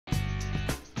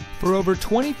For over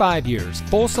 25 years,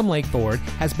 Folsom Lake Ford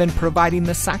has been providing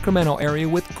the Sacramento area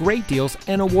with great deals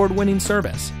and award-winning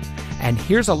service. And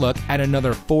here's a look at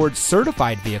another Ford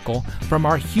certified vehicle from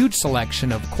our huge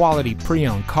selection of quality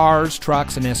pre-owned cars,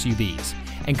 trucks, and SUVs,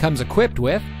 and comes equipped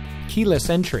with keyless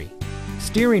entry,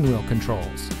 steering wheel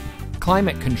controls,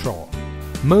 climate control,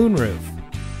 moonroof,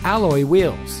 alloy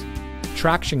wheels,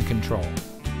 traction control,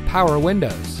 power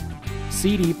windows,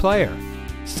 CD player,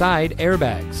 side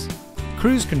airbags,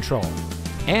 cruise control,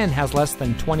 and has less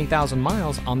than 20,000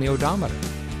 miles on the odometer.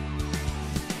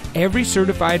 Every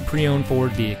certified pre-owned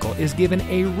Ford vehicle is given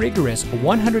a rigorous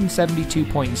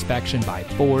 172-point inspection by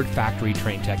Ford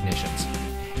factory-trained technicians.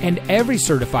 And every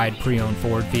certified pre-owned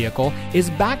Ford vehicle is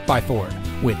backed by Ford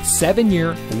with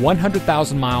 7-year,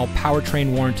 100,000-mile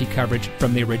powertrain warranty coverage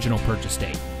from the original purchase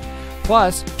date,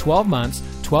 plus 12 months,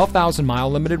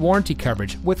 12,000-mile limited warranty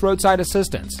coverage with roadside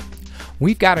assistance.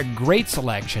 We've got a great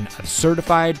selection of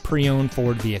certified pre-owned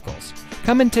Ford vehicles.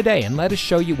 Come in today and let us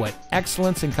show you what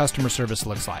excellence in customer service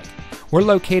looks like. We're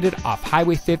located off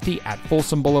Highway 50 at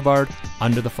Folsom Boulevard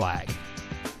under the flag.